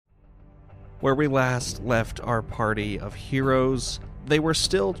Where we last left our party of heroes, they were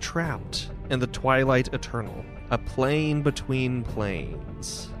still trapped in the Twilight Eternal, a plane between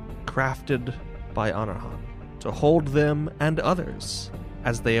planes, crafted by Anarhan to hold them and others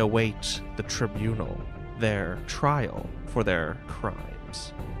as they await the tribunal, their trial for their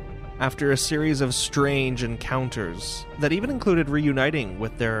crimes. After a series of strange encounters that even included reuniting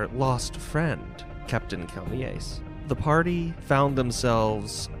with their lost friend, Captain Kalnies, the party found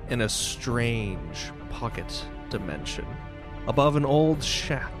themselves in a strange pocket dimension, above an old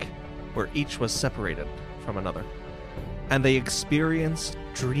shack where each was separated from another. And they experienced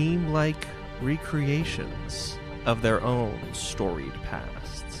dreamlike recreations of their own storied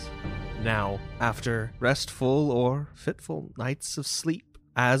pasts. Now, after restful or fitful nights of sleep,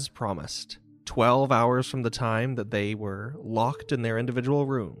 as promised, 12 hours from the time that they were locked in their individual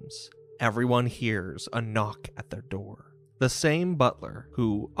rooms, everyone hears a knock at their door. The same butler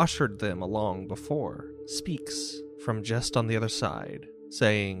who ushered them along before speaks from just on the other side,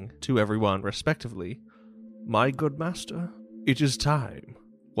 saying to everyone respectively, "My good master, it is time.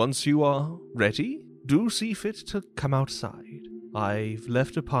 Once you are ready, do see fit to come outside. I've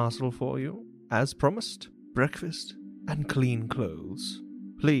left a parcel for you, as promised, breakfast and clean clothes.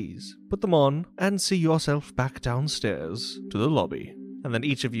 Please put them on and see yourself back downstairs to the lobby." And then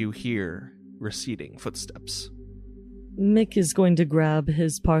each of you hear receding footsteps. Mick is going to grab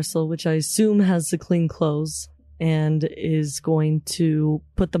his parcel, which I assume has the clean clothes, and is going to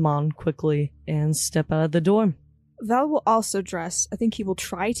put them on quickly and step out of the door. Val will also dress. I think he will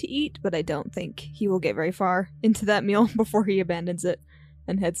try to eat, but I don't think he will get very far into that meal before he abandons it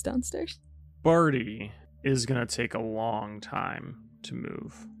and heads downstairs. Barty is going to take a long time to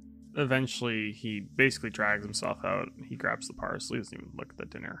move. Eventually, he basically drags himself out. He grabs the parcel. He doesn't even look at the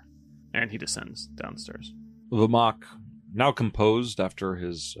dinner. And he descends downstairs. Vamak, now composed after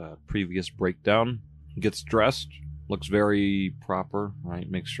his previous breakdown, gets dressed, looks very proper, right?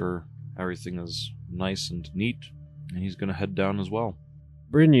 Makes sure everything is nice and neat, and he's going to head down as well.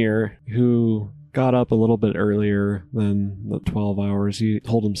 Brynir, who got up a little bit earlier than the 12 hours, he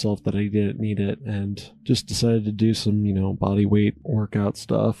told himself that he didn't need it and just decided to do some, body weight workout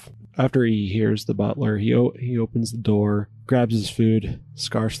stuff. After he hears the butler, he opens the door, grabs his food,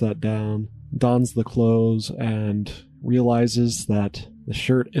 scarfs that down, dons the clothes, and realizes that the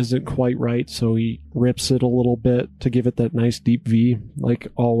shirt isn't quite right, so he rips it a little bit to give it that nice deep V,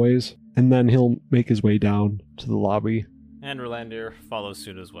 like always, and then he'll make his way down to the lobby. And Rolandir follows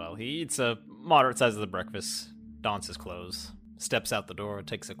suit as well. He eats a moderate size of the breakfast, dons his clothes, steps out the door,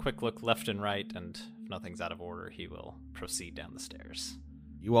 takes a quick look left and right, and if nothing's out of order, he will proceed down the stairs.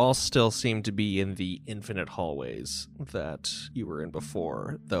 You all still seem to be in the infinite hallways that you were in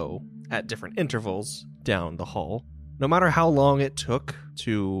before, though at different intervals down the hall. No matter how long it took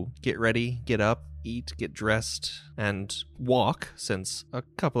to get ready, get up, eat, get dressed, and walk, since a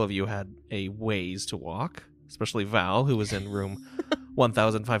couple of you had a ways to walk, especially Val, who was in room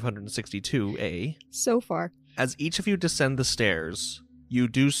 1562A. So far. As each of you descend the stairs, you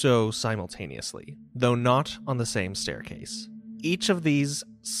do so simultaneously, though not on the same staircase. Each of these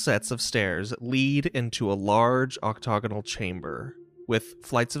sets of stairs lead into a large octagonal chamber, with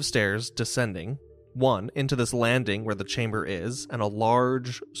flights of stairs descending, one into this landing where the chamber is, and a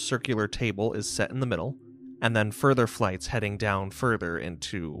large circular table is set in the middle, and then further flights heading down further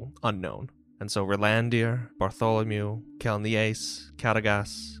into unknown. And so Rolandir, Bartholomew, Kalnies,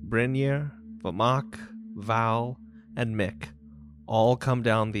 Karagas, Brynir, Vamak, Val, and Mick all come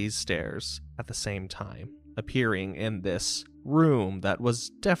down these stairs at the same time, appearing in this room that was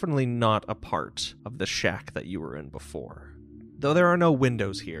definitely not a part of the shack that you were in before. Though there are no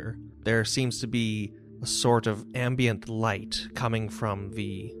windows here, there seems to be a sort of ambient light coming from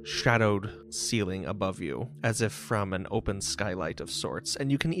the shadowed ceiling above you, as if from an open skylight of sorts,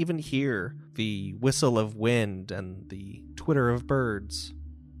 and you can even hear the whistle of wind and the twitter of birds.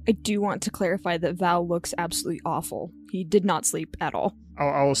 I do want to clarify that Val looks absolutely awful. He did not sleep at all.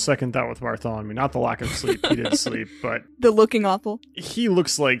 I will second that with Bartholomew. Not the lack of sleep. He did sleep, but The looking awful. he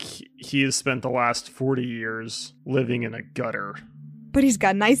looks like he has spent the last 40 years living in a gutter. But he's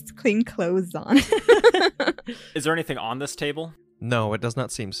got nice clean clothes on. Is there anything on this table? No, it does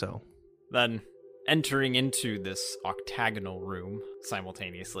not seem so. Then, entering into this octagonal room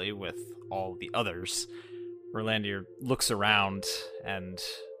simultaneously with all the others, Rolandir looks around and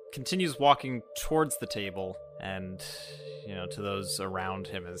continues walking towards the table, and, to those around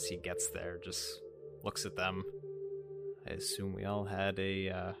him as he gets there, just looks at them. I assume we all had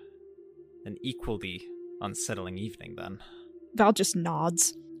an equally unsettling evening then. Val just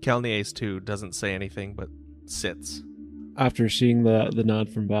nods. Kalnies, too, doesn't say anything, but sits. After seeing the nod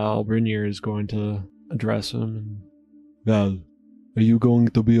from Val, Brynir is going to address him. Val, are you going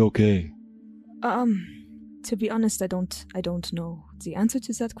to be okay? To be honest, I don't know the answer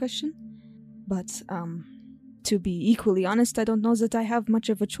to that question. But, to be equally honest, I don't know that I have much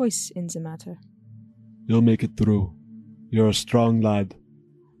of a choice in the matter. You'll make it through. You're a strong lad.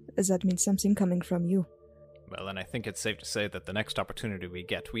 Does that mean something coming from you? Well, then I think it's safe to say that the next opportunity we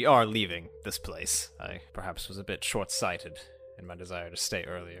get, we are leaving this place. I perhaps was a bit short-sighted in my desire to stay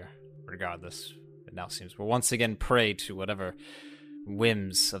earlier. Regardless, it now seems we're once again prey to whatever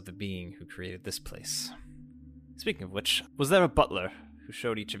whims of the being who created this place. Speaking of which, was there a butler who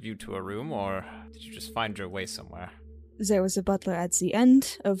showed each of you to a room, or did you just find your way somewhere? There was a butler at the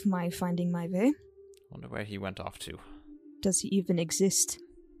end of my finding my way. Wonder where he went off to. Does he even exist?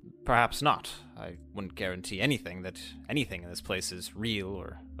 Perhaps not. I wouldn't guarantee anything that anything in this place is real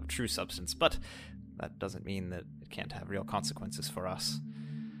or of true substance, but that doesn't mean that it can't have real consequences for us.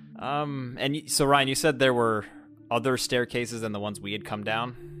 So Ryan, you said there were other staircases than the ones we had come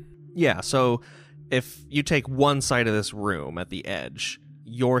down? Yeah, so if you take one side of this room at the edge,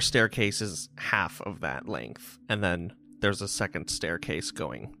 your staircase is half of that length, and then there's a second staircase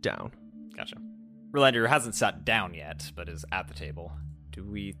going down. Gotcha. Relander hasn't sat down yet, but is at the table. Do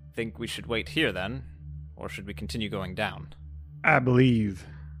we think we should wait here then, or should we continue going down? I believe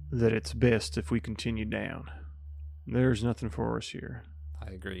that it's best if we continue down. There's nothing for us here.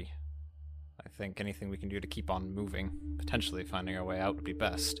 I agree. I think anything we can do to keep on moving, potentially finding our way out, would be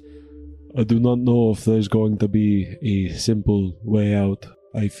best. I do not know if there's going to be a simple way out.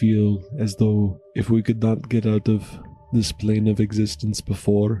 I feel as though if we could not get out of this plane of existence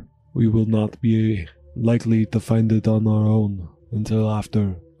before, we will not be likely to find it on our own until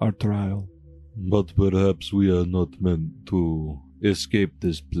after our trial. But perhaps we are not meant to escape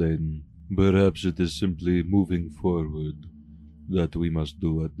this plane. Perhaps it is simply moving forward that we must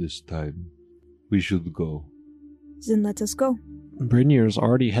do at this time. We should go. Then let us go. Brynir's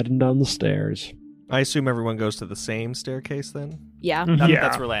already heading down the stairs. I assume everyone goes to the same staircase then? Yeah.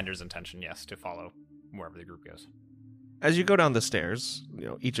 That's Rolander's intention, yes, to follow wherever the group goes. As you go down the stairs,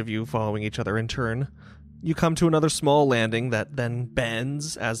 each of you following each other in turn, you come to another small landing that then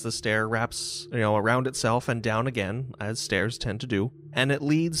bends as the stair wraps, around itself and down again, as stairs tend to do, and it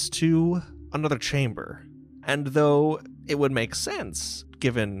leads to another chamber. And though it would make sense,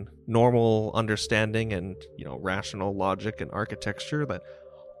 given normal understanding and, rational logic and architecture, that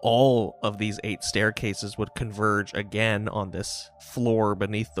all of these 8 staircases would converge again on this floor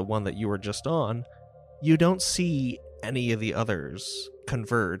beneath the one that you were just on, you don't see any of the others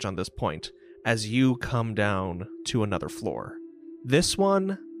converge on this point as you come down to another floor. This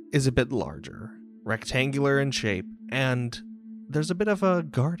one is a bit larger, rectangular in shape, and there's a bit of a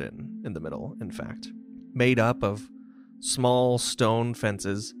garden in the middle, in fact, made up of small stone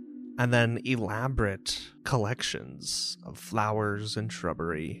fences and then elaborate collections of flowers and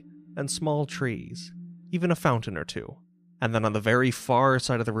shrubbery and small trees, even a fountain or two. And then on the very far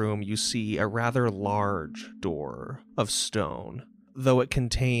side of the room, you see a rather large door of stone, though it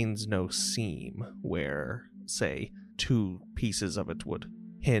contains no seam where, say, 2 pieces of it would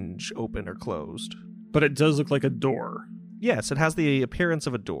hinge open or closed. But it does look like a door. Yes, it has the appearance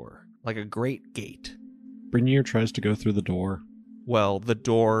of a door, like a great gate. Brynir tries to go through the door. Well, the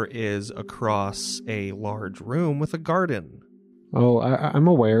door is across a large room with a garden. Oh, I'm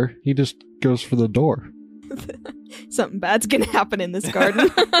aware. He just goes for the door. Something bad's gonna happen in this garden.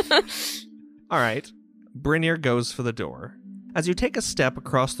 All right. Brynir goes for the door. As you take a step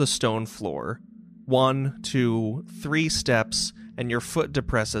across the stone floor, 1, 2, 3 steps, and your foot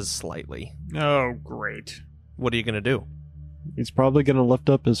depresses slightly. Oh, great. What are you going to do? He's probably going to lift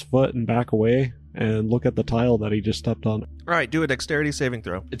up his foot and back away and look at the tile that he just stepped on. All right, do a dexterity saving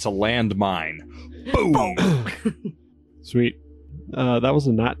throw. It's a landmine. Boom! Sweet. That was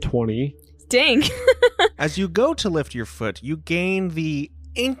a nat 20. Dang. As you go to lift your foot, you gain the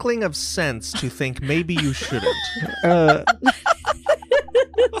inkling of sense to think maybe you shouldn't.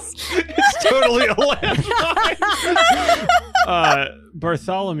 It's totally a landmine.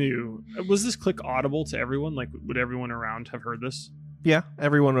 Bartholomew, was this click audible to everyone? Like, would everyone around have heard this? Yeah,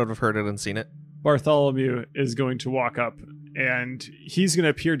 everyone would have heard it and seen it. Bartholomew is going to walk up, and he's going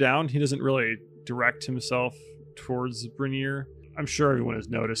to peer down. He doesn't really direct himself towards Brynir. I'm sure everyone has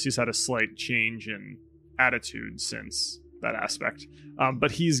noticed he's had a slight change in attitude since that aspect.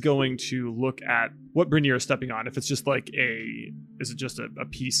 But he's going to look at what Brynir is stepping on. If it's just like is it just a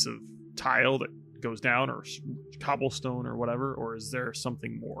piece of tile that goes down, or cobblestone or whatever, or is there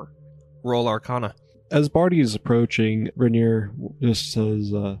something more? Roll Arcana. As Barty is approaching, Brynir just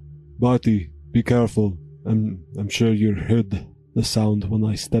says, Barty, be careful. I'm sure you heard the sound when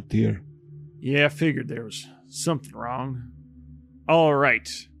I stepped here. Yeah, I figured there was something wrong. All right,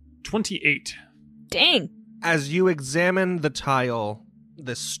 28. Dang. As you examine the tile,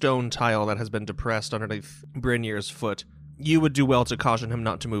 this stone tile that has been depressed underneath Brynjar's foot, you would do well to caution him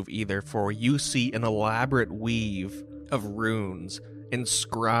not to move either, for you see an elaborate weave of runes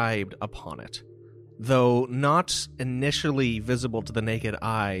inscribed upon it. Though not initially visible to the naked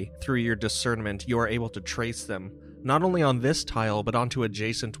eye, through your discernment, you are able to trace them, not only on this tile, but onto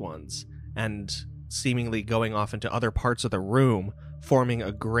adjacent ones, and seemingly going off into other parts of the room, forming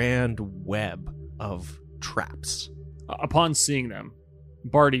a grand web of traps. Upon seeing them,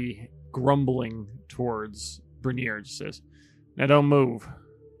 Barty, grumbling towards Brynjar, says, "Now don't move.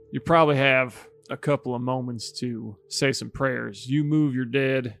 You probably have a couple of moments to say some prayers. You move, you're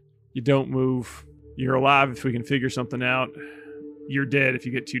dead. You don't move, you're alive if we can figure something out. You're dead if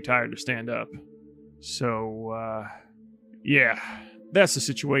you get too tired to stand up." So, yeah, that's the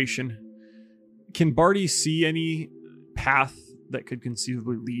situation. Can Barty see any path that could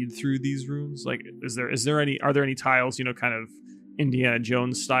conceivably lead through these runes? Like, are there any tiles, kind of Indiana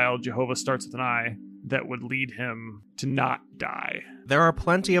Jones style, Jehovah starts with an I, that would lead him to not die? There are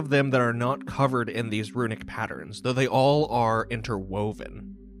plenty of them that are not covered in these runic patterns, though they all are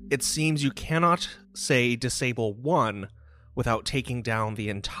interwoven. It seems you cannot, say, disable one without taking down the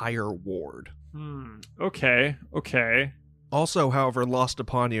entire ward. Okay. Also, however, lost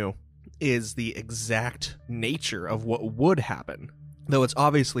upon you is the exact nature of what would happen, though it's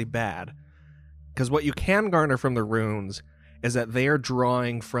obviously bad, because what you can garner from the runes is that they are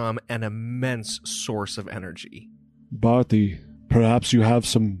drawing from an immense source of energy. Barty, perhaps you have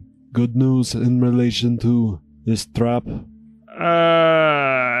some good news in relation to this trap?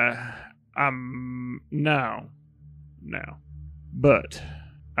 No. But,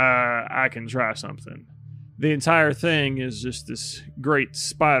 I can try something. The entire thing is just this great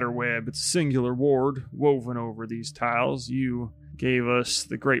spider web. It's a singular ward woven over these tiles. You gave us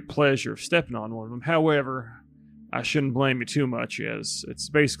the great pleasure of stepping on one of them. However, I shouldn't blame you too much, as it's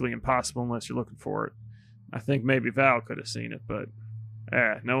basically impossible unless you're looking for it. I think maybe Val could have seen it, but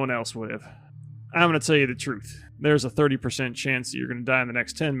no one else would have. I'm going to tell you the truth. There's a 30% chance that you're going to die in the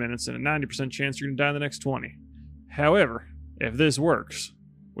next 10 minutes and a 90% chance you're going to die in the next 20. However, if this works,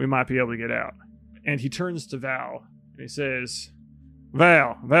 we might be able to get out. And he turns to Val, and he says,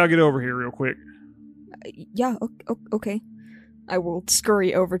 Val, get over here real quick. Yeah, okay. I will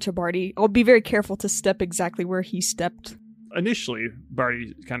scurry over to Barty. I'll be very careful to step exactly where he stepped. Initially,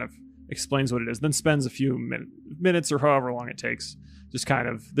 Barty kind of explains what it is, then spends a few minutes or however long it takes. Just kind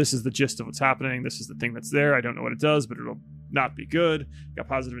of, this is the gist of what's happening. This is the thing that's there. I don't know what it does, but it'll not be good. Got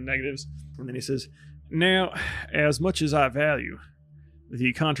positive and negatives. And then he says, now, as much as I value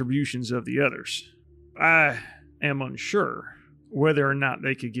the contributions of the others, I am unsure whether or not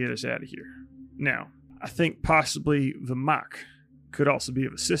they could get us out of here. Now, I think possibly the Mach could also be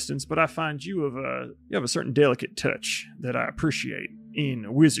of assistance, but I find you have a certain delicate touch that I appreciate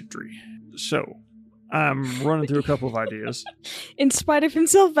in wizardry. So, I'm running through a couple of ideas. In spite of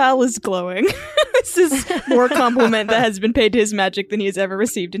himself, Val is glowing. This is more compliment that has been paid to his magic than he has ever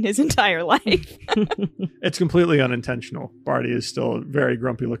received in his entire life. It's completely unintentional. Barty is still a very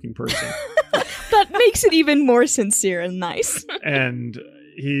grumpy-looking person. That makes it even more sincere and nice. And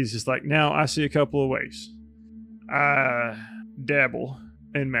he's just like, now I see a couple of ways. I dabble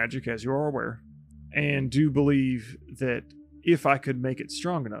in magic, as you are aware, and do believe that if I could make it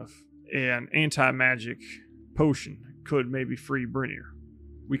strong enough, an anti-magic potion could maybe free Brynjar.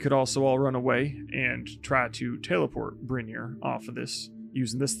 We could also all run away and try to teleport Brynjar off of this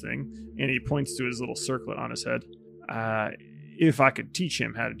using this thing. And he points to his little circlet on his head. If I could teach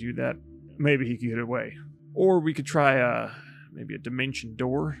him how to do that, maybe he could get away. Or we could try maybe a dimension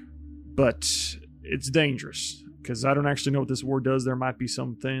door. But it's dangerous, because I don't actually know what this ward does. There might be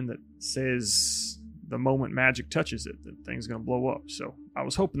something that says the moment magic touches it, the thing's going to blow up. So I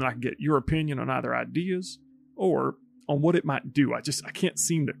was hoping that I could get your opinion on either ideas or on what it might do. I can't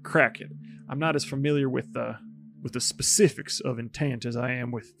seem to crack it. I'm not as familiar with the specifics of intent as I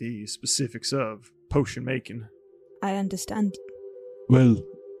am with the specifics of potion making. I understand. Well,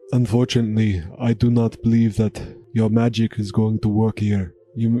 unfortunately, I do not believe that your magic is going to work here.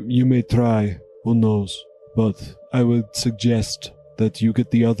 You may try, who knows, but I would suggest that you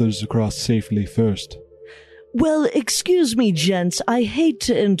get the others across safely first. Well, excuse me, gents, I hate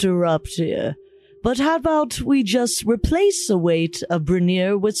to interrupt here, but how about we just replace the weight of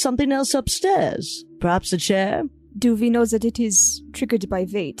Brynjar with something else upstairs? Perhaps a chair? Do we know that it is triggered by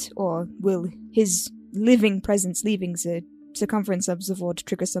weight, or will his living presence leaving the circumference of the ward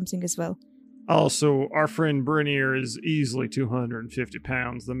trigger something as well? Also, our friend Brinier is easily 250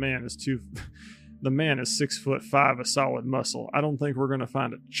 pounds. The man is 6'5" of solid muscle. I don't think we're going to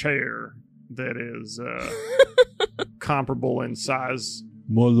find a chair that is comparable in size.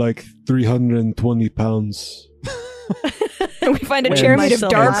 More like 320 pounds. And we find a chair made of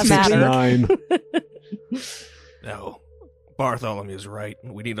dark matter. 6'9". No, Bartholomew's right.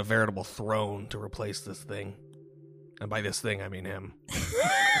 We need a veritable throne to replace this thing. And by this thing, I mean him.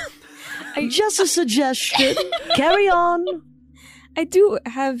 Just a suggestion. Carry on. I do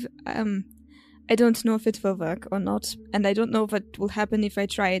have, I don't know if it will work or not, and I don't know what will happen if I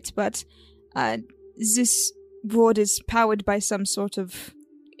try it, but this ward is powered by some sort of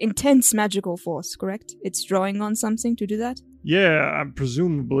intense magical force, correct? It's drawing on something to do that? Yeah,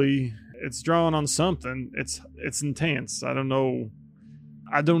 presumably it's drawing on something. It's intense. I don't know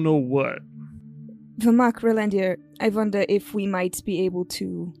what. Vermak Relandier, I wonder if we might be able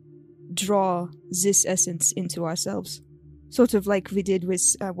to draw this essence into ourselves. Sort of like we did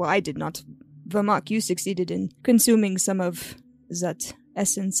with, I did not. Vermak, you succeeded in consuming some of that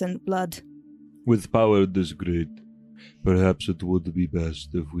essence and blood. With power this great, perhaps it would be best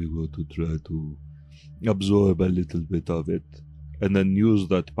if we were to try to absorb a little bit of it, and then use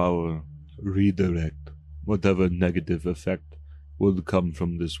that power, redirect whatever negative effect would come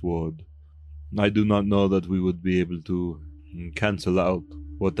from this ward. I do not know that we would be able to cancel out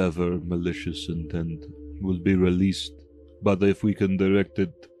whatever malicious intent will be released, but if we can direct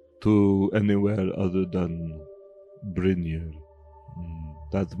it to anywhere other than Brinier,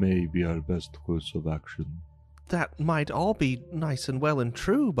 that may be our best course of action. That might all be nice and well and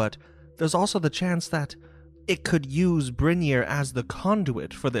true, but there's also the chance that it could use Brinier as the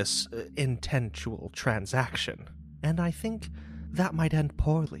conduit for this intentional transaction. And I think that might end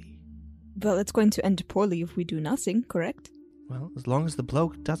poorly. Well, it's going to end poorly if we do nothing, correct? Well, as long as the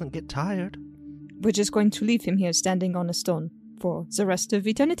bloke doesn't get tired. We're just going to leave him here standing on a stone for the rest of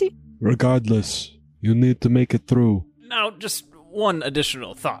eternity? Regardless, you need to make it through. Now, just one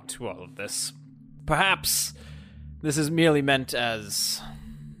additional thought to all of this. Perhaps this is merely meant as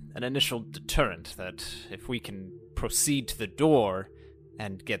an initial deterrent, that if we can proceed to the door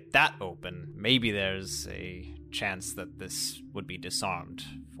and get that open, maybe there's a chance that this would be disarmed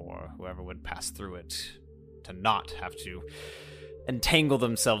for whoever would pass through it, to not have to entangle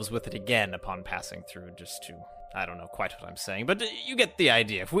themselves with it again upon passing through, just to... I don't know quite what I'm saying, but you get the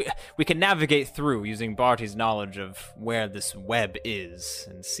idea. If we can navigate through using Barty's knowledge of where this web is,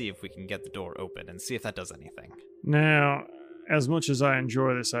 and see if we can get the door open, and see if that does anything. Now, as much as I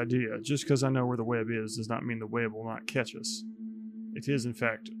enjoy this idea, just because I know where the web is does not mean the web will not catch us. It is, in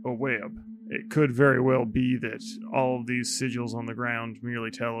fact, a web. It could very well be that all of these sigils on the ground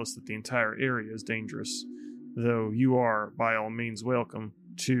merely tell us that the entire area is dangerous, though you are, by all means, welcome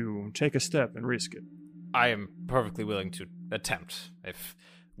to take a step and risk it. I am perfectly willing to attempt. If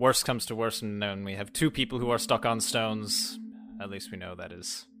worst comes to worst and we have two people who are stuck on stones, at least we know that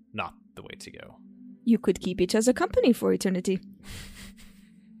is not the way to go. You could keep each other company for eternity.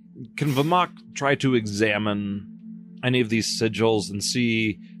 Can Vermak try to examine any of these sigils and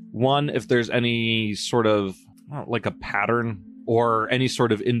see, one, if there's any sort of, like a pattern or any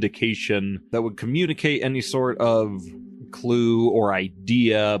sort of indication that would communicate any sort of clue or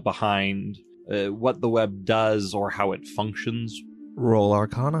idea behind what the web does or how it functions? Roll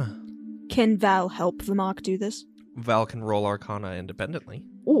Arcana. Can Val help Vermak do this? Val can roll Arcana independently.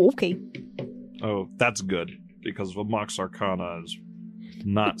 Oh, okay. Oh, that's good, because Vermak's Arcana is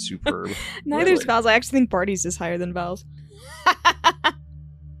not superb. Neither is Val's. I actually think Barty's is higher than Val's.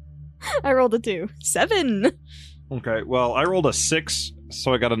 I rolled a 2. 7! Okay, well, I rolled a 6,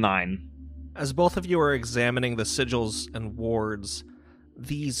 so I got a 9. As both of you are examining the sigils and wards,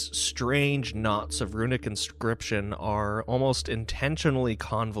 these strange knots of runic inscription are almost intentionally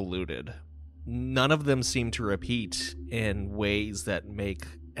convoluted. None of them seem to repeat in ways that make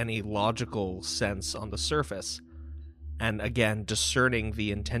any logical sense on the surface. And again, discerning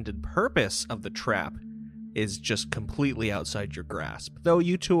the intended purpose of the trap is just completely outside your grasp. Though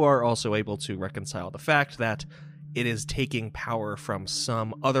you two are also able to reconcile the fact that it is taking power from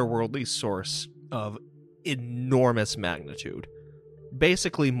some otherworldly source of enormous magnitude.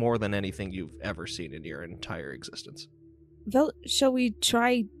 Basically more than anything you've ever seen in your entire existence. Well, shall we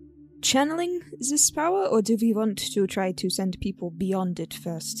try channeling this power, or do we want to try to send people beyond it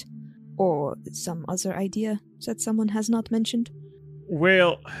first? Or some other idea that someone has not mentioned?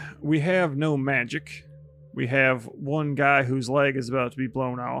 Well, we have no magic. We have one guy whose leg is about to be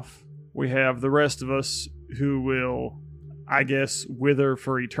blown off. We have the rest of us who will, I guess, wither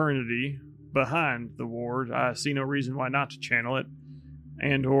for eternity behind the ward. I see no reason why not to channel it.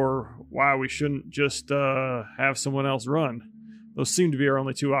 and or why we shouldn't just have someone else run. Those seem to be our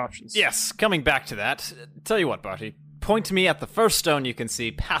only two options. Yes, coming back to that, tell you what, Barty. Point to me at the first stone you can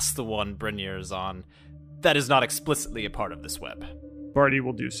see past the one Brynir is on that is not explicitly a part of this web. Barty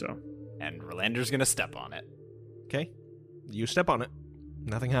will do so. And Rolander's gonna step on it. Okay. You step on it.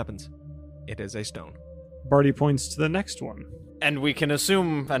 Nothing happens. It is a stone. Barty points to the next one. And we can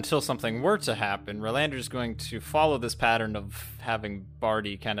assume until something were to happen, Rolander's going to follow this pattern of having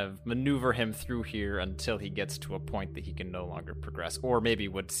Barty kind of maneuver him through here until he gets to a point that he can no longer progress, or maybe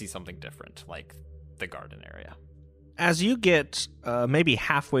would see something different, like the garden area. As you get maybe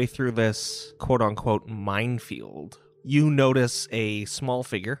halfway through this quote-unquote minefield, you notice a small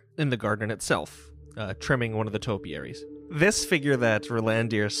figure in the garden itself, trimming one of the topiaries. This figure that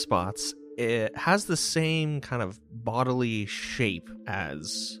Rolandir spots, it has the same kind of bodily shape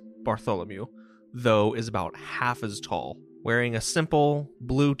as Bartholomew, though is about half as tall, wearing a simple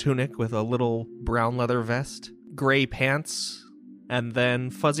blue tunic with a little brown leather vest, gray pants, and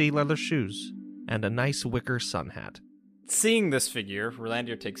then fuzzy leather shoes, and a nice wicker sun hat. Seeing this figure,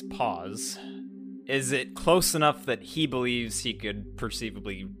 Rolandir takes pause. Is it close enough that he believes he could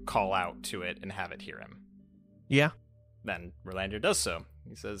perceivably call out to it and have it hear him? Yeah. Then Rolandir does so.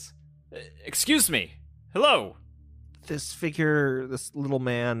 He says, "Excuse me. Hello." This figure, this little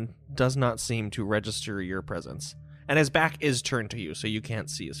man, does not seem to register your presence. And his back is turned to you, so you can't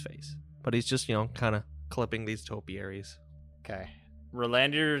see his face. But he's just, kind of clipping these topiaries. Okay.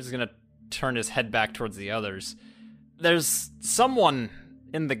 Rolandir is going to turn his head back towards the others. There's someone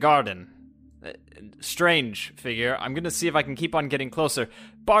in the garden. Strange figure. I'm going to see if I can keep on getting closer.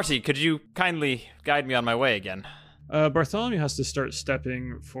 Barty, could you kindly guide me on my way again? Bartholomew has to start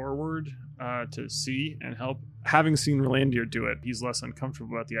stepping forward to see and help. Having seen Rolandir do it, he's less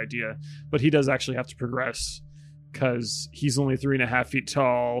uncomfortable about the idea, but he does actually have to progress because he's only 3.5 feet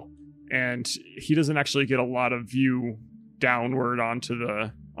tall, and he doesn't actually get a lot of view downward onto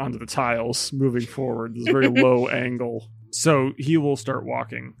the tiles moving forward. This very low angle. So he will start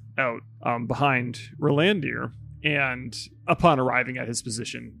walking out behind Rolandir, and upon arriving at his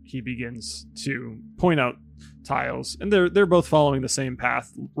position, he begins to point out tiles, and they're both following the same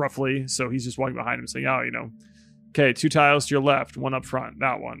path roughly. So he's just walking behind him, saying, okay, 2 tiles to your left, 1 up front,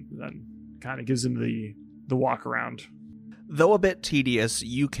 that one. Then kind of gives him the walk around. Though a bit tedious,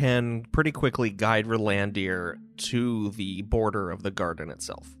 you can pretty quickly guide Rolandir to the border of the garden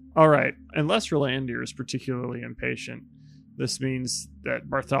itself. All right, unless Rolandir is particularly impatient, this means that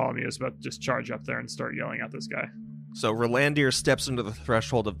Bartholomew is about to just charge up there and start yelling at this guy. So Rolandir steps into the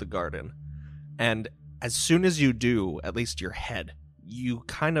threshold of the garden, and as soon as you do, at least your head, you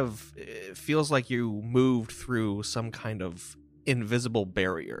it feels like you moved through some kind of invisible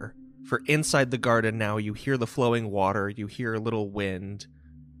barrier. For inside the garden now, you hear the flowing water, you hear a little wind.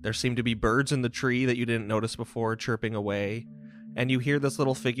 There seem to be birds in the tree that you didn't notice before chirping away, and you hear this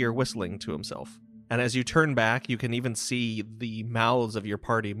little figure whistling to himself. And as you turn back, you can even see the mouths of your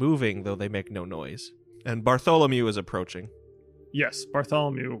party moving, though they make no noise. And Bartholomew is approaching. Yes,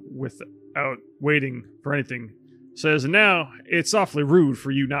 Bartholomew, without waiting for anything, says, "Now, it's awfully rude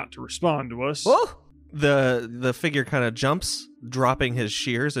for you not to respond to us." Oh! The figure kind of jumps, dropping his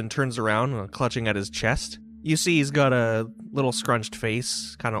shears, and turns around, clutching at his chest. You see he's got a little scrunched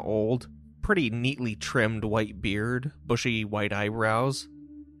face, kind of old, pretty neatly trimmed white beard, bushy white eyebrows.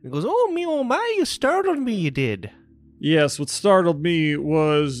 He goes, oh my, you startled me, you did." Yes, what startled me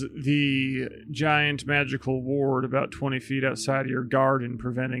was the giant magical ward about 20 feet outside of your garden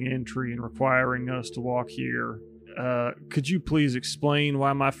preventing entry and requiring us to walk here. Could you please explain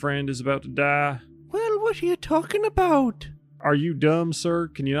why my friend is about to die? Well, what are you talking about? Are you dumb, sir?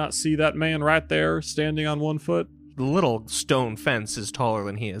 Can you not see that man right there, standing on 1 foot? The little stone fence is taller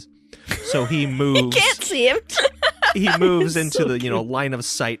than he is. So he moves. You can't see him. He moves into the, line of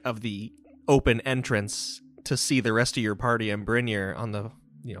sight of the open entrance to see the rest of your party and Brynir on the,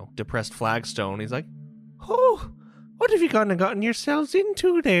 depressed flagstone. He's like, "Oh, what have you gotten yourselves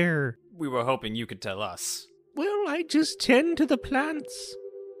into there?" We were hoping you could tell us. "Well, I just tend to the plants."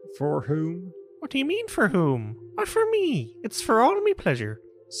 For whom? "What do you mean, for whom?" "Not for me. It's for all me pleasure."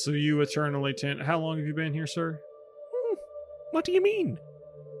 So you eternally tend... How long have you been here, sir? What do you mean?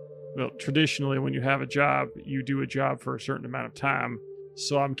 Well, traditionally, when you have a job, you do a job for a certain amount of time.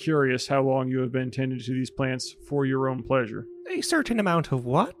 So I'm curious how long you have been tending to these plants for your own pleasure. A certain amount of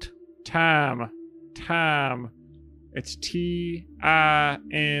what? Time. It's T-I-M-E.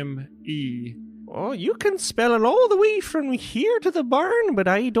 Oh, you can spell it all the way from here to the barn, but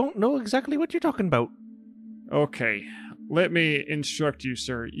I don't know exactly what you're talking about. Okay, let me instruct you,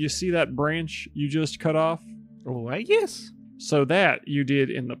 sir. You see that branch you just cut off? Oh, yes. So that you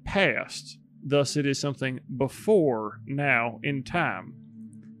did in the past. Thus, it is something before now in time.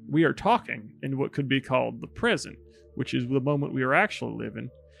 We are talking in what could be called the present, which is the moment we are actually living.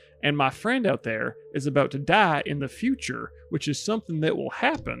 And my friend out there is about to die in the future, which is something that will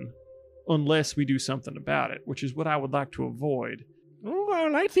happen unless we do something about it, which is what I would like to avoid.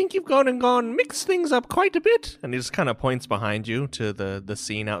 Well, I think you've gone mixed things up quite a bit. And he just kind of points behind you to the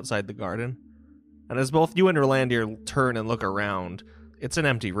scene outside the garden. And as both you and Rolandir turn and look around, it's an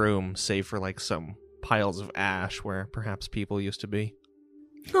empty room, save for like some piles of ash where perhaps people used to be.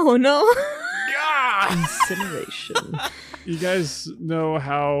 Oh no. Incineration. You guys know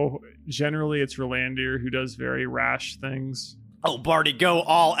how generally it's Rolandir who does very rash things? Oh, Barty, go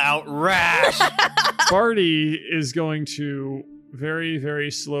all out rash! Barty is going to very,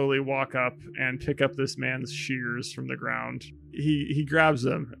 very slowly walk up and pick up this man's shears from the ground. He grabs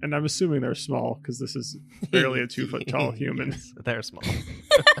them, and I'm assuming they're small because this is barely a 2-foot tall human. Yes, they're small.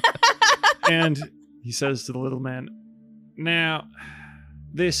 And he says to the little man, "Now,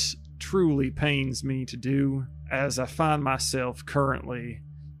 this truly pains me to do, as I find myself currently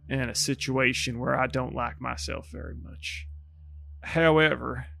in a situation where I don't like myself very much.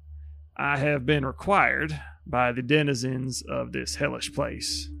 However, I have been required by the denizens of this hellish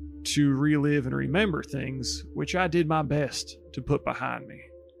place to relive and remember things which I did my best to put behind me.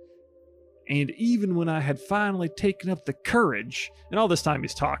 And even when I had finally taken up the courage," and all this time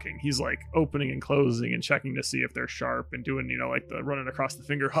he's talking, he's like opening and closing and checking to see if they're sharp and doing, like the running across the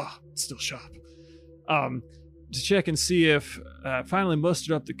finger, it's still sharp. To check and see if I finally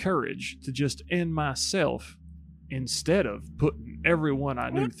mustered up the courage to just end myself instead of putting everyone I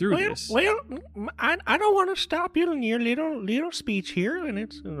knew through this. Well, I don't want to stop you in your little speech here, and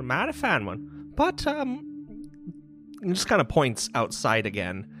it's a mighty fine one. But, he just kind of points outside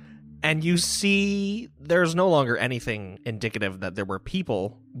again, and you see there's no longer anything indicative that there were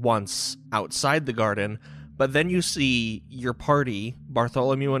people once outside the garden, but then you see your party,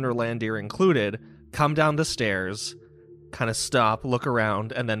 Bartholomew and Rolandir included, come down the stairs, kind of stop, look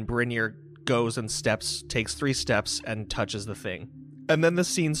around, and then Brynir goes and takes 3 steps and touches the thing. And then the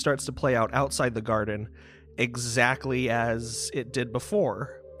scene starts to play out outside the garden exactly as it did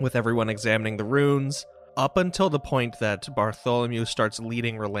before, with everyone examining the runes, up until the point that Bartholomew starts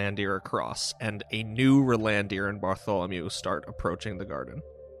leading Rolandir across, and a new Rolandir and Bartholomew start approaching the garden.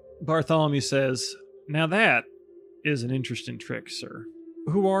 Bartholomew says, "Now that is an interesting trick, sir.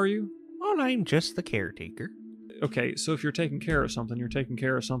 Who are you?" Well, I'm just the caretaker. Okay, so if you're taking care of something, you're taking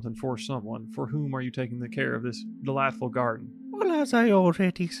care of something for someone. For whom are you taking the care of this delightful garden? Well, as I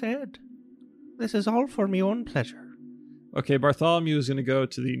already said, this is all for my own pleasure. Okay, Bartholomew is going to go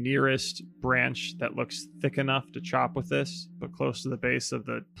to the nearest branch that looks thick enough to chop with this, but close to the base of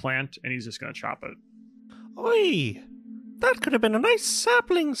the plant, and he's just going to chop it. Oi! That could have been a nice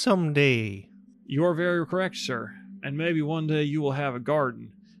sapling someday. You are very correct, sir, and maybe one day you will have a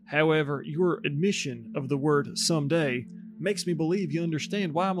garden. However, your admission of the word someday makes me believe you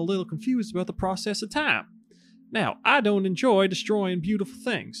understand why I'm a little confused about the process of time. Now, I don't enjoy destroying beautiful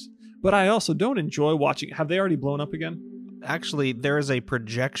things, but I also don't enjoy watching... Have they already blown up again? Actually, there is a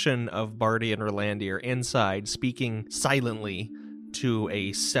projection of Barty and Rolandir inside, speaking silently to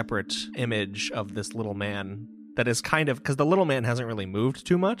a separate image of this little man that is kind of... Because the little man hasn't really moved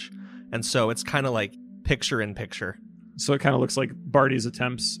too much, and so it's kind of like picture in picture. So it kind of looks like Barty's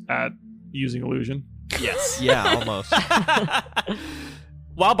attempts at using illusion. Yes. Yeah, almost.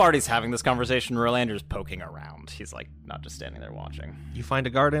 While Barty's having this conversation, Rolandir's poking around. He's like not just standing there watching. You find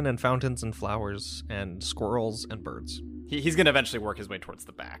a garden and fountains and flowers and squirrels and birds. He's going to eventually work his way towards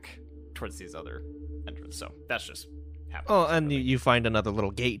the back, towards these other entrances. So that's just happening. Oh, and you find another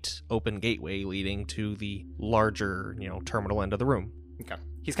little open gateway leading to the larger, terminal end of the room. Okay.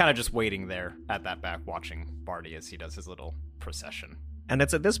 He's kind of just waiting there at that back, watching Barty as he does his little procession. And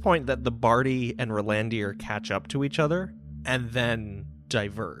it's at this point that the Barty and Rolandir catch up to each other and then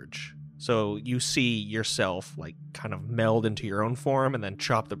diverge. So you see yourself kind of meld into your own form and then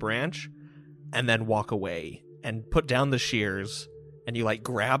chop the branch and then walk away and put down the shears, and you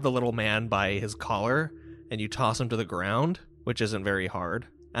grab the little man by his collar and you toss him to the ground, which isn't very hard.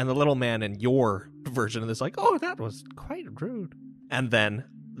 And the little man in your version of this oh, that was quite rude. And then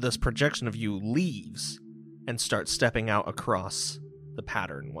this projection of you leaves and starts stepping out across the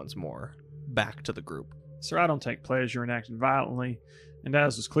pattern once more, back to the group. Sir, I don't take pleasure in acting violently, and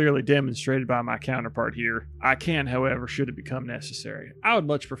as was clearly demonstrated by my counterpart here, I can, however, should it become necessary. I would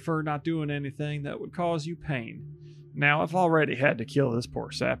much prefer not doing anything that would cause you pain. Now, I've already had to kill this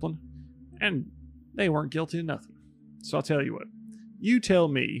poor sapling, and they weren't guilty of nothing. So I'll tell you what. You tell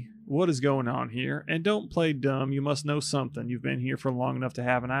me what is going on here, and don't play dumb. You must know something. You've been here for long enough to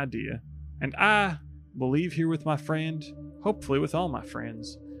have an idea. And I will leave here with my friend, hopefully with all my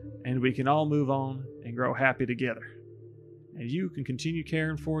friends, and we can all move on and grow happy together. And you can continue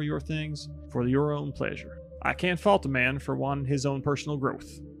caring for your things for your own pleasure. I can't fault a man for wanting his own personal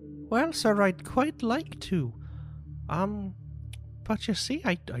growth. Well, sir, I'd quite like to. But you see,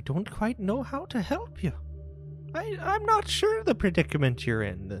 I don't quite know how to help you. I'm not sure the predicament you're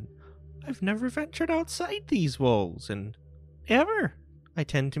in, and I've never ventured outside these walls, and ever. I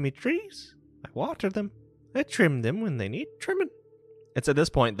tend to my trees. I water them. I trim them when they need trimming. It's at this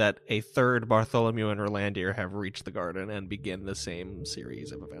point that a third Bartholomew and Rolandir have reached the garden and begin the same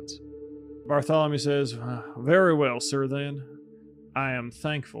series of events. Bartholomew says, "Very well, sir, then. I am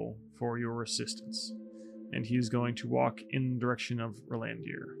thankful for your assistance." And he is going to walk in the direction of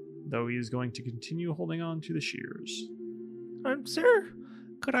Rolandir, though he is going to continue holding on to the shears. Sir,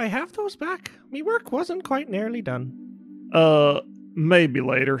 could I have those back? Me work wasn't quite nearly done. Maybe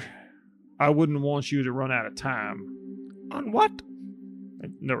later. I wouldn't want you to run out of time. On what?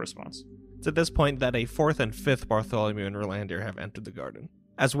 No response. It's at this point that a fourth and fifth Bartholomew and Rolandir have entered the garden,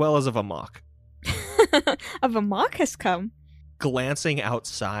 as well as a Vamok. A Vamok has come. Glancing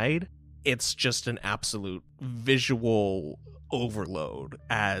outside, it's just an absolute visual overload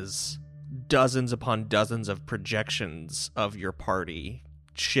as dozens upon dozens of projections of your party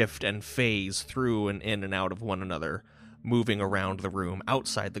shift and phase through and in and out of one another, moving around the room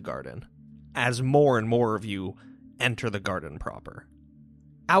outside the garden, as more and more of you enter the garden proper.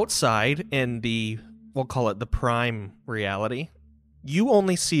 Outside, in the, we'll call it the prime reality, you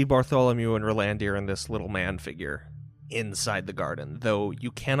only see Bartholomew and Rolandir and this little man figure inside the garden, though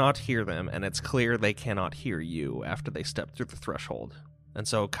you cannot hear them, and it's clear they cannot hear you after they step through the threshold. And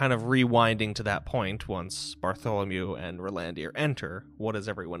so, kind of rewinding to that point, once Bartholomew and Rolandir enter, what is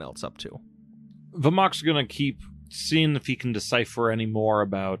everyone else up to? Vamok's gonna keep seeing if he can decipher any more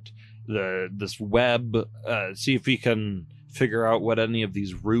about this web, see if he can figure out what any of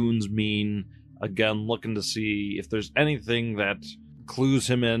these runes mean. Again, looking to see if there's anything that clues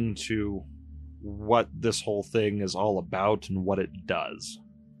him into what this whole thing is all about and what it does.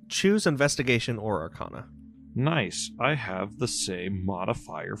 Choose investigation or arcana. Nice. I have the same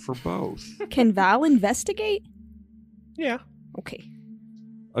modifier for both. Can Val investigate? Yeah. Okay.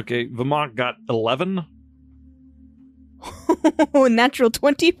 Okay, Vamok got 11. Natural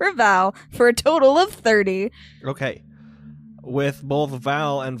 20 for Val for a total of 30. Okay. With both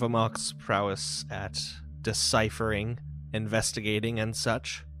Val and Vamok's prowess at deciphering, investigating, and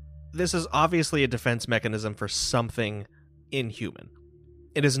such, this is obviously a defense mechanism for something inhuman.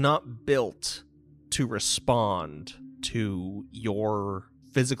 It is not built to respond to your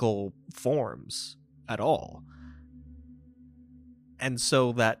physical forms at all. And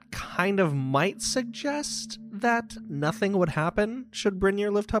so that kind of might suggest that nothing would happen should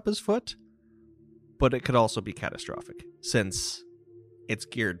Brynjar lift up his foot, but it could also be catastrophic, since it's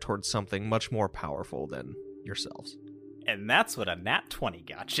geared towards something much more powerful than yourselves. And that's what a nat 20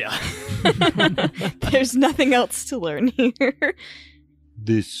 gotcha. There's nothing else to learn here.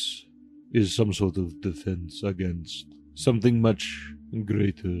 This is some sort of defense against something much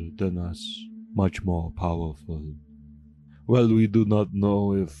greater than us, much more powerful. Well, we do not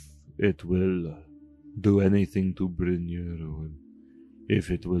know if it will do anything to Brynjar or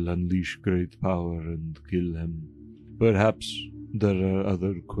if it will unleash great power and kill him. Perhaps there are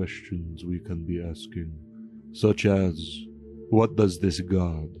other questions we can be asking, such as, what does this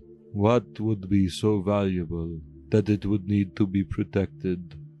guard? What would be so valuable that it would need to be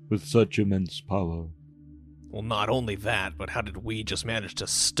protected with such immense power? Well, not only that, but how did we just manage to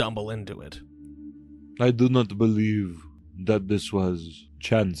stumble into it? I do not believe that this was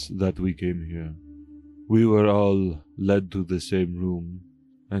chance that we came here. We were all led to the same room,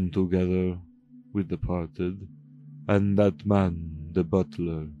 and together we departed. And that man, the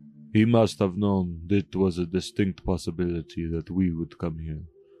butler, he must have known it was a distinct possibility that we would come here.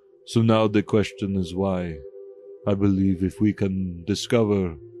 So now the question is why. I believe if we can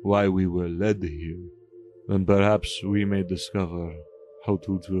discover why we were led here, then perhaps we may discover how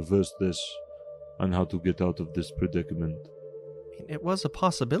to reverse this and how to get out of this predicament. It was a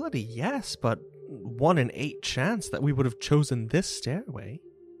possibility, yes, but 1 in 8 chance that we would have chosen this stairway.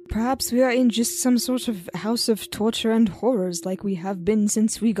 Perhaps we are in just some sort of house of torture and horrors like we have been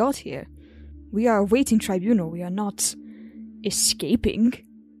since we got here. We are awaiting tribunal, we are not escaping.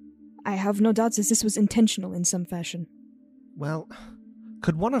 I have no doubts that this was intentional in some fashion. Well,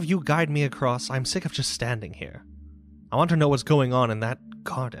 could one of you guide me across? I'm sick of just standing here. I want to know what's going on in that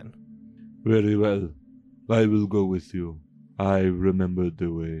garden. Very well. I will go with you. I remember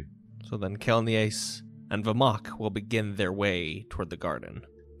the way. So then Kelnies and Vamok will begin their way toward the garden.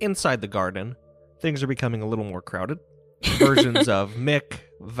 Inside the garden, things are becoming a little more crowded. Versions of Mick,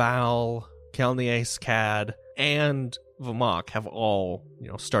 Val, Kelnies, Cad, and Vamok have all,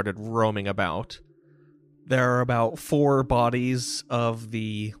 started roaming about. There are about 4 bodies of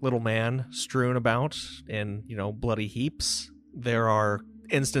the little man strewn about in, bloody heaps. There are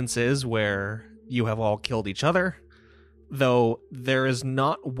instances where you have all killed each other, though there is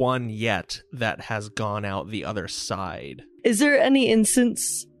not one yet that has gone out the other side. Is there any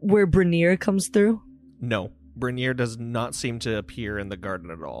instance where Brenier comes through? No, Brenier does not seem to appear in the garden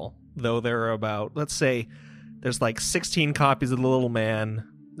at all. Though there are about, let's say, there's like 16 copies of the little man,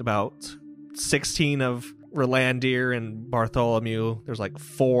 about 16 of Rolandir and Bartholomew. There's like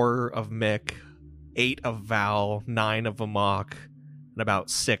 4 of Mick, 8 of Val, 9 of Vamok, and about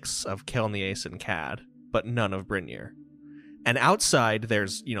 6 of Kelnies and Cad, but none of Brenier. And outside,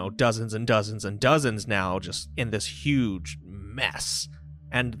 there's, dozens and dozens and dozens now just in this huge mess.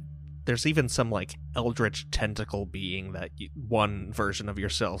 And there's even some, eldritch tentacle being that one version of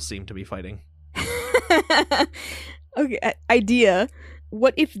yourself seem to be fighting. Okay, idea.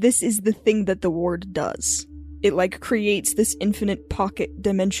 What if this is the thing that the ward does? It, creates this infinite pocket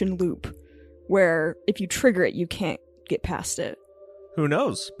dimension loop where if you trigger it, you can't get past it. Who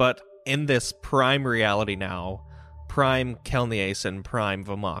knows? But in this prime reality now, Prime Kelnies and Prime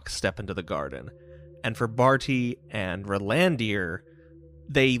Vamok step into the garden. And for Barty and Rolandir,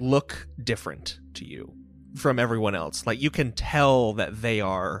 they look different to you from everyone else. You can tell that they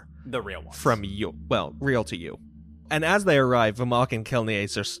are the real ones. From you. Well, real to you. And as they arrive, Vamok and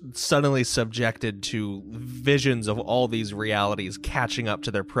Kelnies are suddenly subjected to visions of all these realities catching up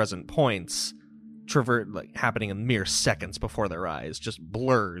to their present points, happening in mere seconds before their eyes, just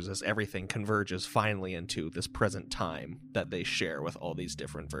blurs as everything converges finally into this present time that they share with all these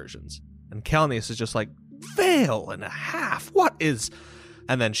different versions. And Kelnies is just like, veil and a half, what is...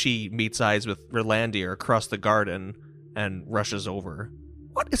 And then she meets eyes with Rolandir across the garden and rushes over.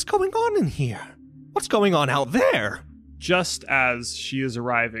 What is going on in here? What's going on out there? Just as she is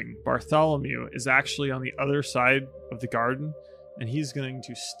arriving, Bartholomew is actually on the other side of the garden, and he's going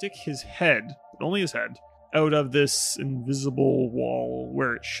to stick his head, only his head, out of this invisible wall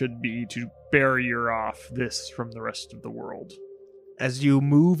where it should be to barrier off this from the rest of the world. As you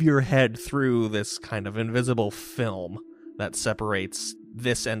move your head through this kind of invisible film that separates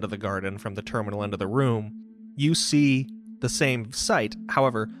this end of the garden from the terminal end of the room, you see the same sight.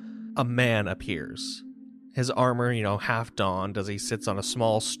 However, a man appears. His armor, half donned as he sits on a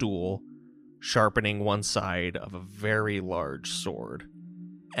small stool, sharpening one side of a very large sword.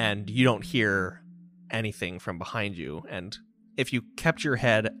 And you don't hear anything from behind you. And if you kept your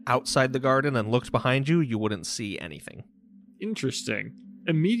head outside the garden and looked behind you, you wouldn't see anything. Interesting.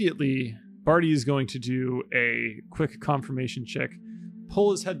 Immediately, Barty is going to do a quick confirmation check,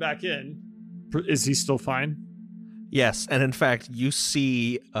 pull his head back in. Is he still fine? Yes, and in fact, you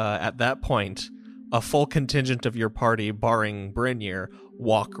see at that point a full contingent of your party, barring Brenier,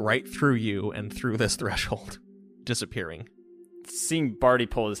 walk right through you and through this threshold, disappearing. Seeing Barty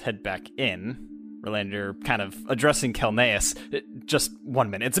pull his head back in, Rolandir kind of addressing Kelnies. Just 1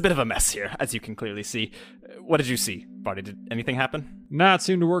 minute. It's a bit of a mess here, as you can clearly see. What did you see, Barty? Did anything happen? Nah, it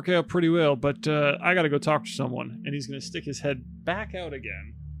seemed to work out pretty well, but I gotta go talk to someone. And he's gonna stick his head back out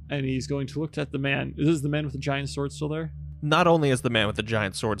again. And he's going to look at the man. Is the man with the giant sword still there? Not only is the man with the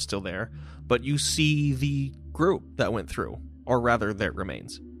giant sword still there, but you see the group that went through, or rather their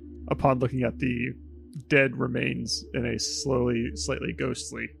remains. Upon looking at the dead remains in a slightly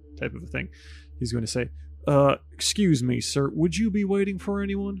ghostly type of a thing, he's going to say, excuse me, sir, would you be waiting for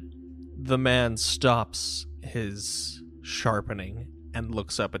anyone? The man stops his sharpening and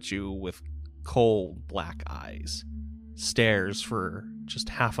looks up at you with cold black eyes. Stares for just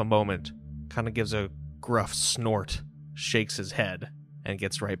half a moment, kind of gives a gruff snort, shakes his head, and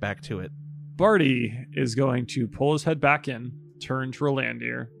gets right back to it. Barty is going to pull his head back in, turn to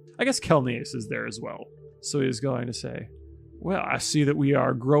Rolandir. I guess Kelnies is there as well. So he's going to say, well, I see that we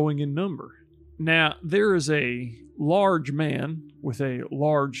are growing in number. Now, there is a large man with a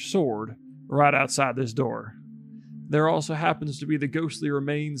large sword right outside this door. There also happens to be the ghostly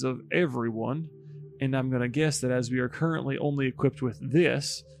remains of everyone, and I'm going to guess that as we are currently only equipped with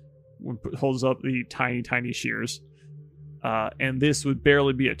this, holds up the tiny, tiny shears, and this would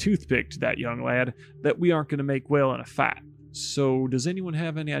barely be a toothpick to that young lad, that we aren't going to make well in a fight. So does anyone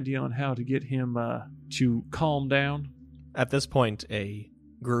have any idea on how to get him to calm down? At this point, a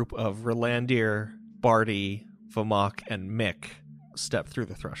group of Rolandir, Barty, Vamok, and Mick step through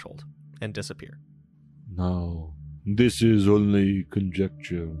the threshold and disappear. Now, this is only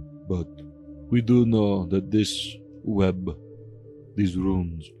conjecture, but we do know that this web, these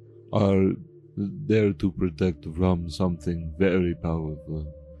runes, are there to protect from something very powerful.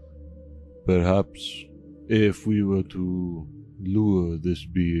 Perhaps if we were to lure this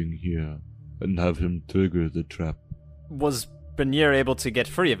being here and have him trigger the trap. Was Bernier able to get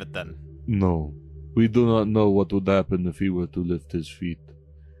free of it then? No, we do not know what would happen if he were to lift his feet.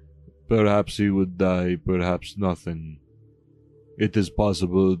 Perhaps he would die, perhaps nothing. It is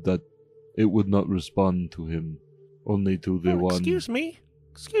possible that it would not respond to him, only to the one... Excuse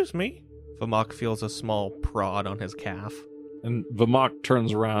me? Vamok feels a small prod on his calf. And Vamok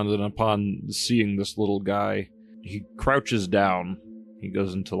turns around, and upon seeing this little guy, he crouches down. He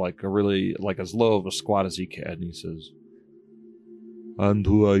goes into as low of a squat as he can. He says, And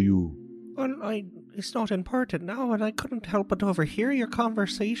who are you? Well, it's not important now, and I couldn't help but overhear your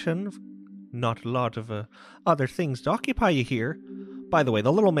conversation. Not a lot of other things to occupy you here. By the way,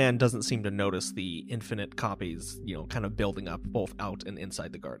 the little man doesn't seem to notice the infinite copies, kind of building up both out and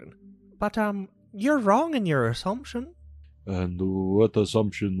inside the garden. But, you're wrong in your assumption. And what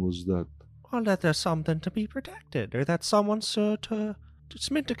assumption was that? Well, that there's something to be protected, or that someone's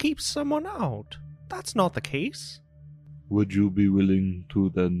it's meant to keep someone out. That's not the case. Would you be willing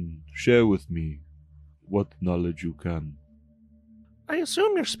to then share with me what knowledge you can? I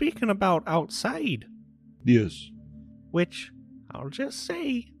assume you're speaking about outside. Yes. Which, I'll just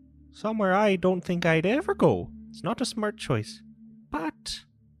say, somewhere I don't think I'd ever go. It's not a smart choice. But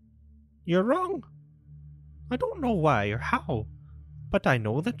you're wrong. I don't know why or how, but I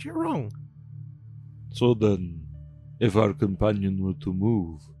know that you're wrong. So then, if our companion were to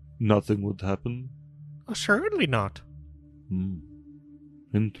move, nothing would happen? Assuredly not.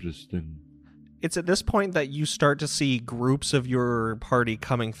 Interesting. It's at this point that you start to see groups of your party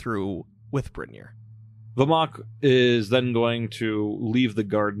coming through with Brynjar. Vamok is then going to leave the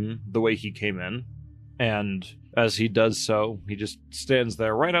garden the way he came in, and as he does so, he just stands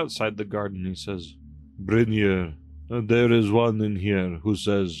there right outside the garden. He says, Brynjar, there is one in here who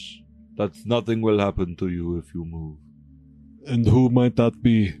says that nothing will happen to you if you move. And who might that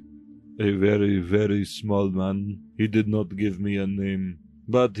be? A very, very small man. He did not give me a name,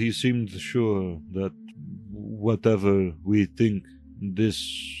 but he seemed sure that whatever we think this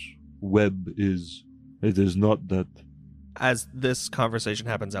web is, it is not that. As this conversation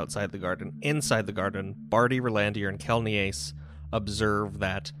happens outside the garden, inside the garden, Barty, Rolandier, and Kelniace observe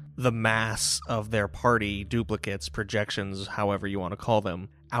that the mass of their party, duplicates, projections, however you want to call them,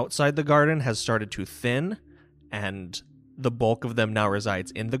 outside the garden has started to thin, and the bulk of them now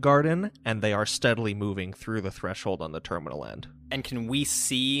resides in the garden, and they are steadily moving through the threshold on the terminal end. And can we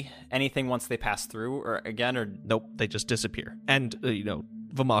see anything once they pass through, or? Nope, they just disappear. And,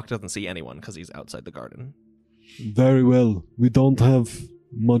 Vamok doesn't see anyone because he's outside the garden. Very well. We don't have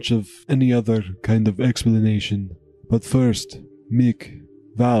much of any other kind of explanation. But first, Mick,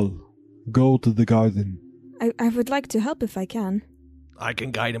 Val, go to the garden. I would like to help if I can. I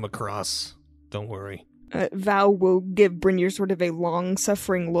can guide him across. Don't worry. Val will give Brynjar sort of a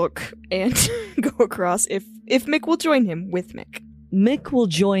long-suffering look and go across if Mick will join him with Mick. Mick will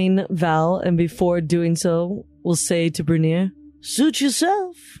join Val, and before doing so, will say to Brynjar, "Suit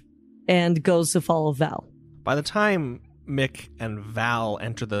yourself," and goes to follow Val. By the time Mick and Val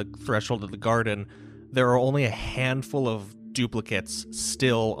enter the threshold of the garden, there are only a handful of duplicates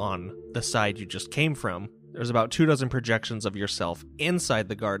still on the side you just came from. There's about 24 projections of yourself inside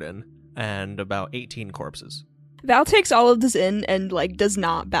the garden, and about 18 corpses. Val takes all of this in and, does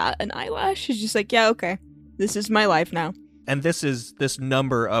not bat an eyelash. She's just like, yeah, okay. This is my life now. And this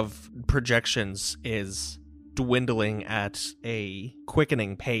number of projections is dwindling at a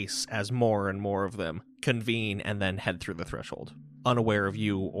quickening pace as more and more of them convene and then head through the threshold, unaware of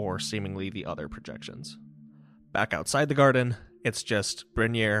you or seemingly the other projections. Back outside the garden, it's just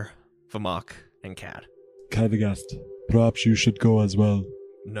Brynjar, Vamok, and Cad. Cadagast, perhaps you should go as well.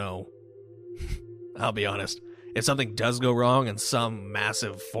 No. I'll be honest. If something does go wrong and some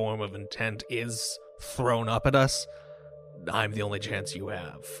massive form of intent is thrown up at us, I'm the only chance you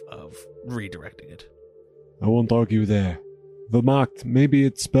have of redirecting it. I won't argue there. Vamok, maybe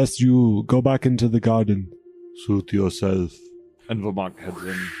it's best you go back into the garden. Suit yourself. And Vamok heads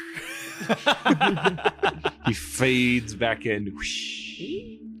in. He fades back in.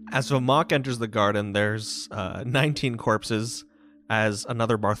 As Vamok enters the garden, there's 19 corpses, as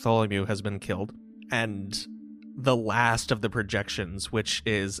another Bartholomew has been killed, and the last of the projections, which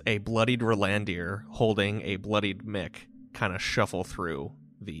is a bloodied Rolandier holding a bloodied Mick, kind of shuffle through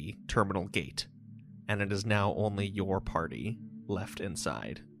the terminal gate. And it is now only your party left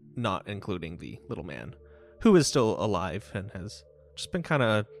inside, not including the little man, who is still alive and has just been kind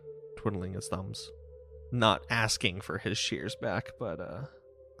of twiddling his thumbs. Not asking for his shears back, but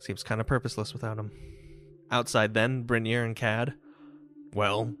seems kind of purposeless without him. Outside then, Brynir and Cad.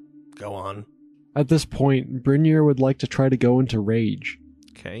 Well, go on. At this point, Brynir would like to try to go into rage.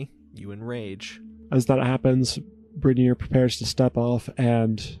 Okay, you enrage. As that happens, Brynir prepares to step off,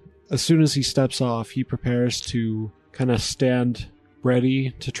 and as soon as he steps off, he prepares to kind of stand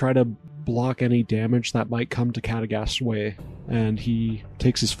ready to try to block any damage that might come to Kadagast's way, and he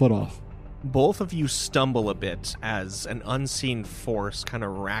takes his foot off. Both of you stumble a bit as an unseen force kind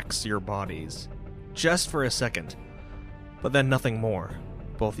of racks your bodies. Just for a second, but then nothing more.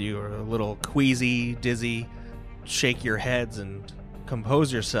 Both of you are a little queasy, dizzy, shake your heads and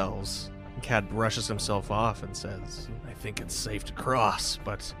compose yourselves. Cad brushes himself off and says, I think it's safe to cross,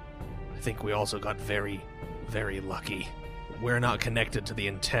 but I think we also got very, very lucky. We're not connected to the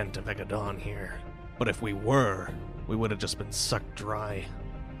intent of Egadon here. But if we were, we would have just been sucked dry.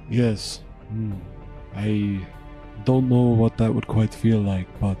 Yes. I don't know what that would quite feel like,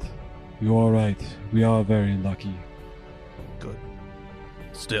 but you are right. We are very lucky. Good.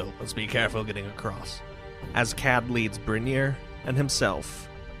 Still, let's be careful getting across. As Cad leads Brynir and himself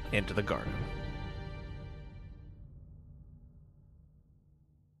into the garden.